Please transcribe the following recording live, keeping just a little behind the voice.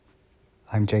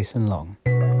I'm Jason Long,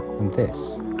 and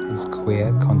this is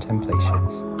Queer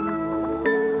Contemplations.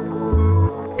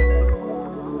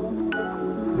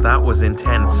 That was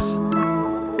intense.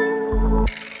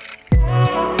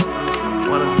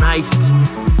 What a night.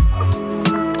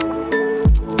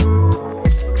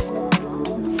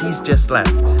 He's just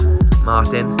left.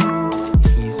 Martin.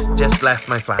 He's just left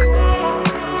my flat.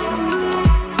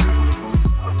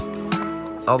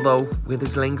 Although, with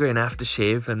his lingering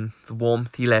aftershave and the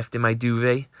warmth he left in my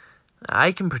duvet,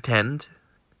 I can pretend,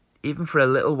 even for a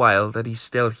little while, that he's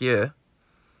still here.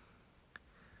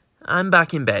 I'm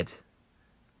back in bed.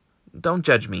 Don't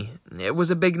judge me. It was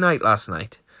a big night last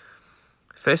night.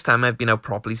 First time I've been out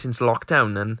properly since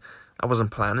lockdown, and I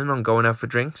wasn't planning on going out for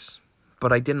drinks,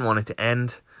 but I didn't want it to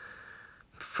end.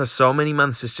 For so many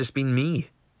months it's just been me,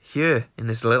 here in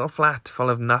this little flat full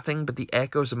of nothing but the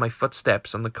echoes of my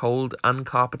footsteps on the cold,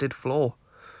 uncarpeted floor.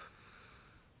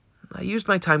 I used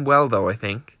my time well, though, I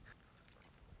think.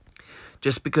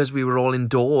 Just because we were all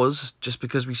indoors, just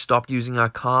because we stopped using our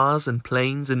cars and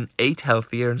planes and ate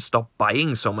healthier and stopped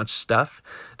buying so much stuff,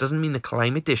 doesn't mean the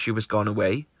climate issue has gone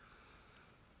away.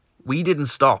 We didn't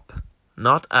stop.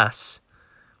 Not us.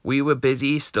 We were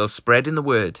busy still spreading the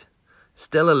word,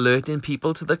 still alerting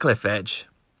people to the cliff edge.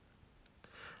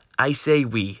 I say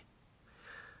we.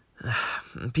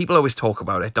 People always talk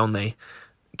about it, don't they?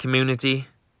 Community.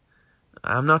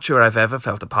 I'm not sure I've ever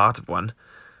felt a part of one.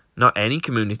 Not any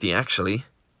community, actually.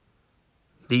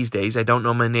 These days, I don't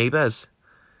know my neighbours.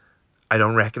 I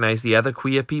don't recognise the other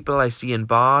queer people I see in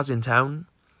bars in town.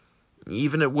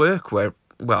 Even at work, where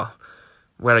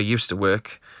I used to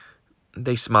work.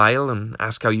 They smile and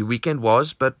ask how your weekend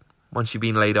was, but once you've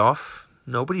been laid off,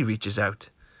 nobody reaches out.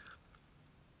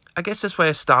 I guess that's why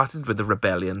I started with the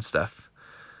rebellion stuff.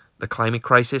 The climate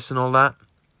crisis and all that.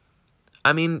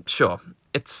 I mean, sure,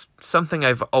 it's something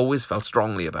I've always felt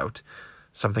strongly about.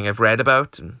 Something I've read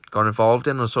about and got involved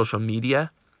in on social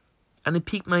media. And it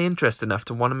piqued my interest enough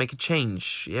to want to make a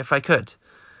change, if I could.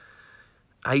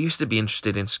 I used to be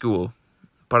interested in school,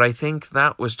 but I think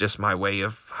that was just my way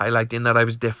of highlighting that I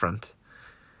was different.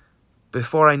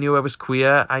 Before I knew I was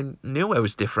queer, I knew I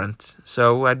was different,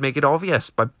 so I'd make it obvious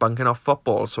by bunking off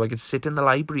football so I could sit in the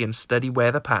library and study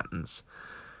weather patterns.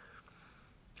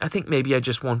 I think maybe I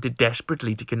just wanted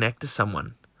desperately to connect to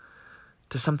someone,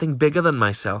 to something bigger than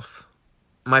myself.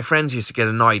 My friends used to get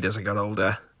annoyed as I got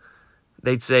older.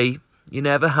 They'd say, "You're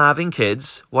never having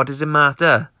kids, what does it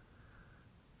matter?"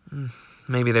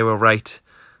 Maybe they were right.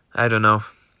 I don't know.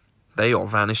 They all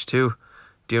vanished too,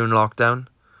 during lockdown.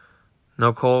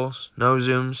 No calls, no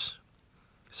Zooms.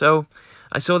 So,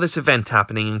 I saw this event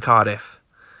happening in Cardiff.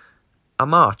 A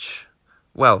march.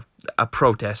 Well, a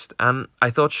protest, and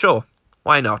I thought, sure,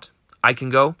 why not? I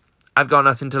can go. I've got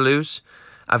nothing to lose.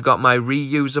 I've got my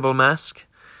reusable mask.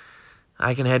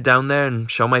 I can head down there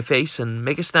and show my face and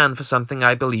make a stand for something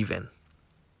I believe in.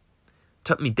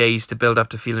 Took me days to build up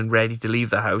to feeling ready to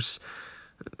leave the house.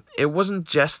 It wasn't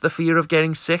just the fear of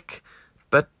getting sick,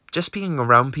 but just being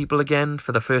around people again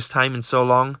for the first time in so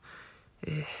long,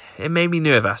 it made me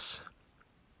nervous.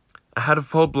 I had a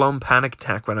full-blown panic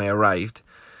attack when I arrived.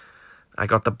 I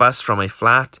got the bus from my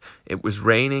flat, it was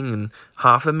raining, and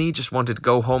half of me just wanted to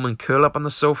go home and curl up on the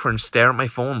sofa and stare at my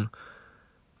phone.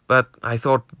 But I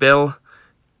thought, Bill,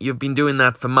 you've been doing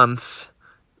that for months.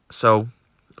 So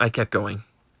I kept going.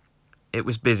 It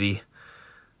was busy.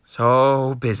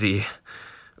 So busy.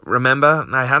 Remember,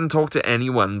 I hadn't talked to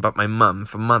anyone but my mum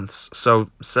for months, so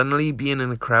suddenly being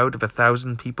in a crowd of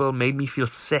 1,000 people made me feel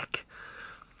sick.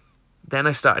 Then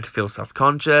I started to feel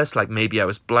self-conscious, like maybe I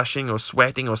was blushing or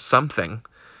sweating or something.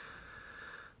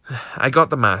 I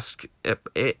got the mask.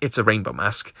 It's a rainbow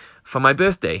mask. For my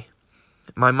birthday.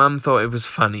 My mum thought it was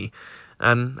funny,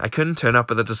 and I couldn't turn up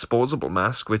with a disposable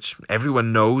mask, which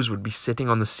everyone knows would be sitting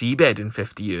on the seabed in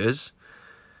 50 years.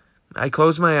 I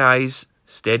closed my eyes,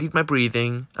 steadied my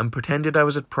breathing, and pretended I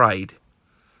was at Pride.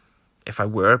 If I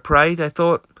were at Pride, I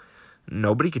thought,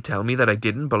 nobody could tell me that I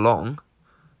didn't belong.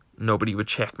 Nobody would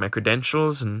check my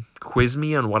credentials and quiz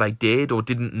me on what I did or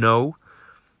didn't know.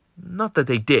 Not that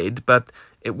they did, but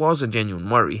it was a genuine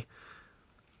worry.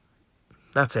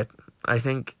 That's it. I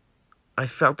think I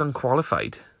felt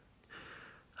unqualified.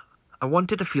 I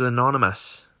wanted to feel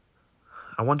anonymous.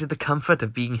 I wanted the comfort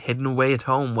of being hidden away at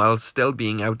home while still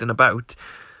being out and about.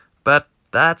 But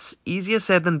that's easier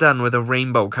said than done with a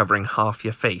rainbow covering half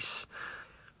your face.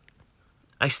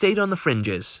 I stayed on the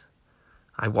fringes.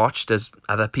 I watched as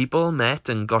other people met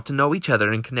and got to know each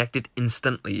other and connected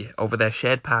instantly over their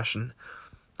shared passion.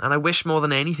 And I wish more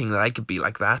than anything that I could be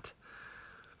like that.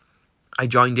 I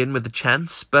joined in with the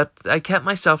chants, but I kept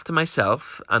myself to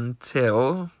myself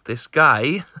until this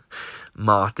guy,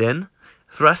 Martin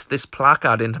thrust this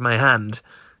placard into my hand,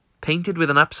 painted with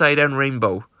an upside-down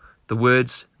rainbow. The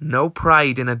words, "No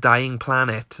pride in a dying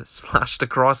planet," splashed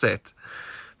across it.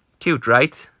 Cute,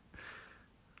 right?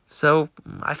 So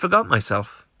I forgot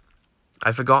myself.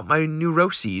 I forgot my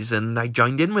neuroses and I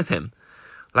joined in with him.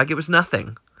 Like it was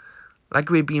nothing. Like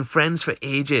we'd been friends for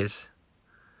ages.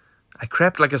 I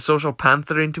crept like a social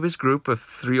panther into his group of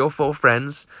 3 or 4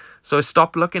 friends, so I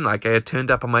stopped looking like I had turned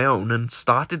up on my own and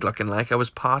started looking like I was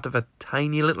part of a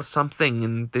tiny little something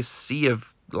in this sea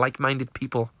of like-minded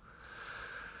people.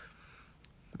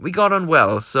 We got on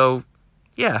well, so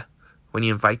yeah, when he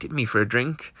invited me for a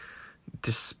drink,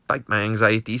 despite my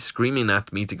anxiety screaming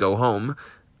at me to go home,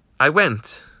 I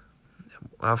went.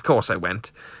 Of course I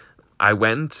went. I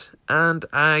went, and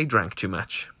I drank too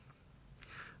much.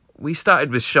 We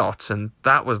started with shots, and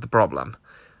that was the problem.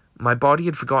 My body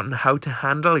had forgotten how to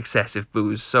handle excessive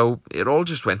booze, so it all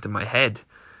just went in my head.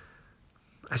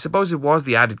 I suppose it was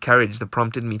the added courage that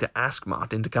prompted me to ask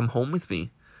Martin to come home with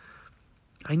me.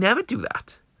 I never do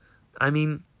that. I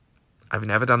mean, I've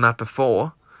never done that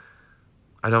before.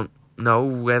 I don't know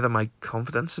whether my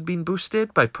confidence had been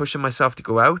boosted by pushing myself to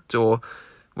go out, or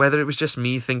whether it was just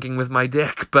me thinking with my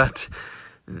dick, but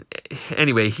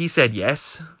anyway, he said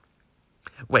yes.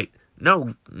 Wait,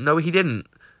 no, he didn't.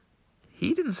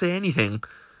 He didn't say anything.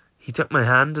 He took my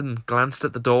hand and glanced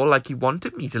at the door like he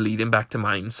wanted me to lead him back to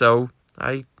mine, so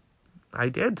I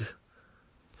did.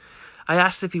 I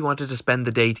asked if he wanted to spend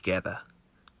the day together,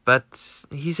 but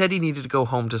he said he needed to go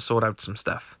home to sort out some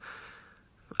stuff.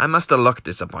 I must have looked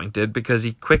disappointed because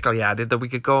he quickly added that we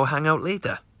could go hang out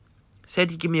later. Said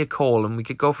he'd give me a call and we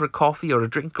could go for a coffee or a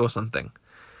drink or something.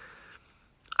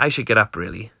 I should get up,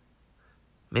 really.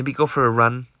 Maybe go for a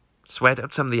run, sweat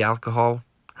out some of the alcohol,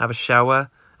 have a shower,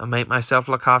 and make myself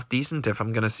look half decent if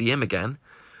I'm going to see him again.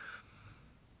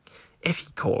 If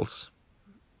he calls,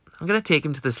 I'm going to take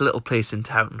him to this little place in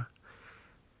town.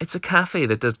 It's a cafe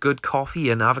that does good coffee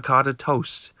and avocado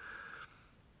toast.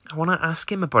 I want to ask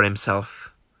him about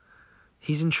himself.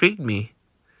 He's intrigued me.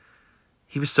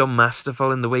 He was so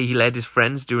masterful in the way he led his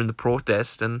friends during the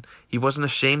protest, and he wasn't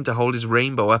ashamed to hold his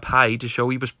rainbow up high to show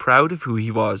he was proud of who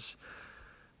he was.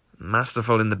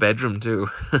 Masterful in the bedroom, too.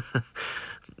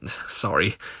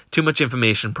 Sorry, too much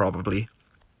information probably.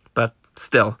 But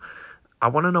still, I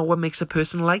want to know what makes a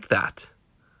person like that.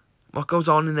 What goes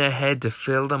on in their head to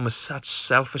fill them with such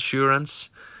self-assurance?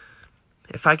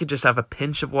 If I could just have a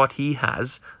pinch of what he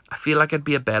has, I feel like I'd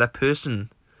be a better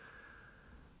person.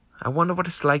 I wonder what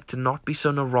it's like to not be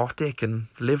so neurotic and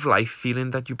live life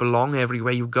feeling that you belong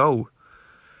everywhere you go.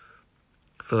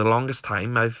 For the longest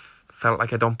time, I've felt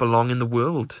like I don't belong in the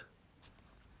world.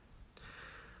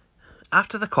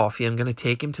 After the coffee, I'm going to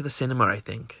take him to the cinema, I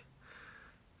think.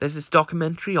 There's this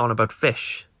documentary on about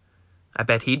fish. I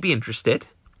bet he'd be interested.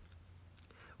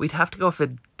 We'd have to go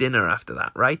for dinner after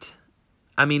that, right?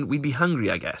 I mean, we'd be hungry,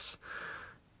 I guess.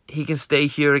 He can stay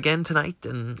here again tonight,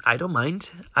 and I don't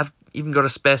mind. I've even got a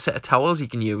spare set of towels he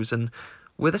can use, and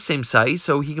we're the same size,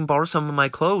 so he can borrow some of my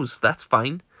clothes. That's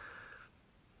fine.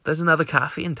 There's another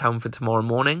cafe in town for tomorrow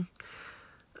morning.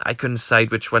 I couldn't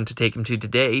decide which one to take him to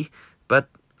today, but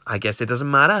I guess it doesn't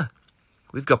matter.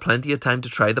 We've got plenty of time to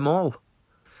try them all.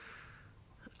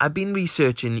 I've been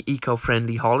researching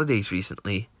eco-friendly holidays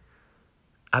recently.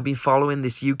 I've been following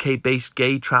this UK-based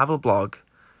gay travel blog.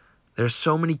 There are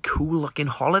so many cool-looking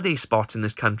holiday spots in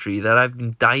this country that I've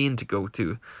been dying to go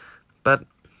to. But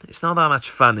it's not that much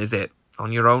fun, is it,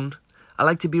 on your own? I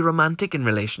like to be romantic in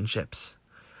relationships.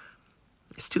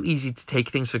 It's too easy to take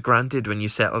things for granted when you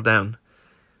settle down.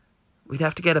 We'd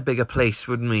have to get a bigger place,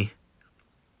 wouldn't we?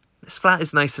 This flat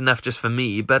is nice enough just for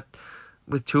me, but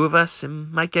with 2 of us, it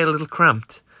might get a little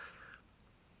cramped.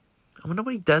 I wonder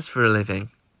what he does for a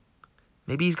living.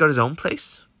 Maybe he's got his own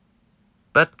place?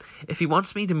 But if he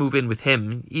wants me to move in with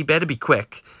him, he better be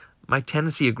quick. My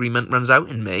tenancy agreement runs out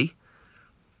in May.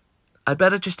 I'd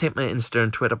better just take my Insta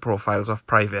and Twitter profiles off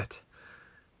private.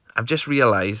 I've just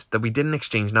realised that we didn't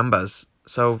exchange numbers,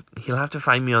 so he'll have to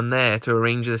find me on there to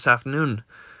arrange this afternoon.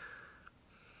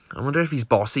 I wonder if he's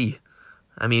bossy.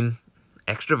 I mean,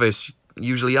 extroverts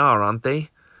usually are, aren't they?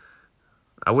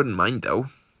 I wouldn't mind, though.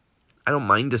 I don't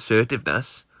mind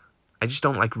assertiveness. I just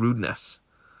don't like rudeness.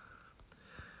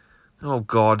 Oh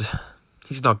God,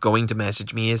 he's not going to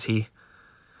message me, is he?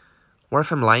 What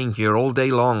if I'm lying here all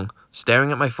day long,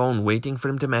 staring at my phone, waiting for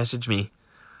him to message me?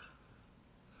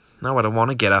 No, I don't want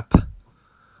to get up.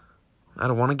 I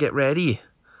don't want to get ready.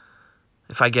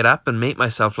 If I get up and make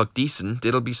myself look decent,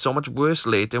 it'll be so much worse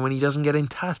later when he doesn't get in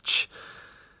touch.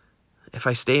 If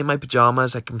I stay in my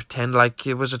pyjamas, I can pretend like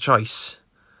it was a choice.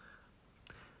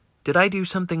 Did I do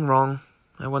something wrong,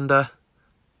 I wonder?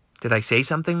 Did I say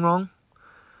something wrong?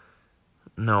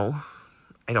 No,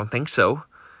 I don't think so.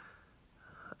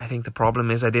 I think the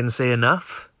problem is I didn't say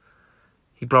enough.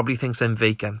 He probably thinks I'm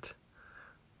vacant.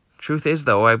 Truth is,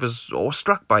 though, I was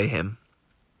awestruck by him.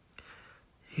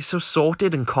 He's so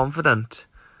sorted and confident.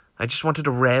 I just wanted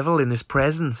to revel in his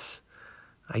presence.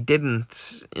 I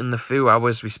didn't, in the few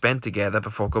hours we spent together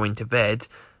before going to bed,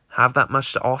 have that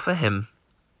much to offer him.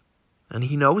 And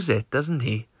he knows it, doesn't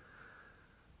he?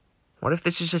 What if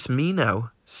this is just me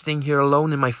now, sitting here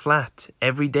alone in my flat,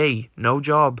 every day, no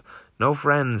job, no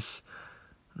friends,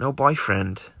 no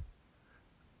boyfriend?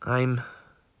 I'm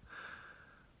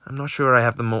not sure I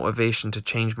have the motivation to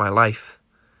change my life,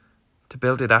 to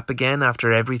build it up again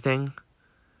after everything.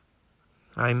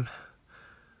 I'm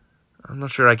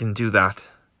not sure I can do that.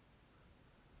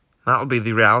 That'll be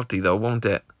the reality, though, won't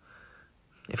it?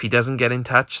 If he doesn't get in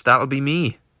touch, that'll be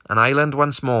me, an island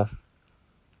once more.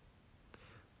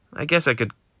 I guess I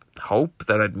could hope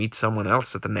that I'd meet someone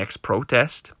else at the next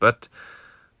protest, but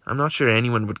I'm not sure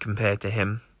anyone would compare to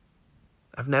him.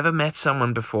 I've never met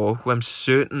someone before who I'm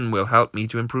certain will help me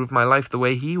to improve my life the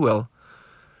way he will.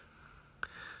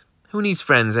 Who needs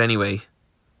friends anyway?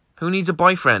 Who needs a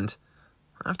boyfriend?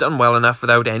 I've done well enough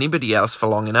without anybody else for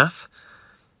long enough.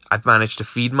 I've managed to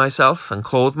feed myself and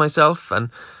clothe myself, and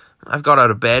I've got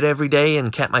out of bed every day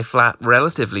and kept my flat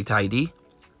relatively tidy.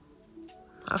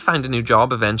 I'll find a new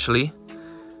job eventually.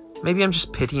 Maybe I'm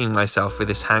just pitying myself with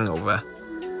this hangover.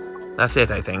 That's it,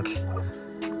 I think.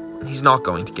 He's not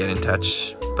going to get in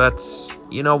touch, but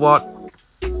you know what?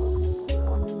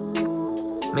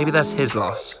 Maybe that's his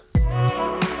loss.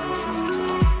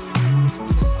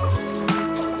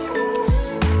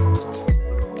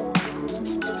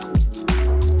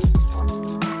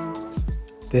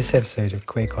 This episode of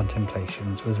Queer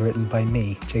Contemplations was written by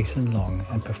me, Jason Long,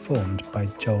 and performed by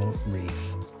Joel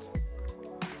Rees.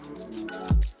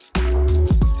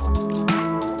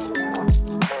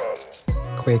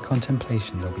 Queer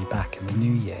Contemplations will be back in the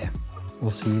new year.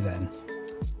 We'll see you then.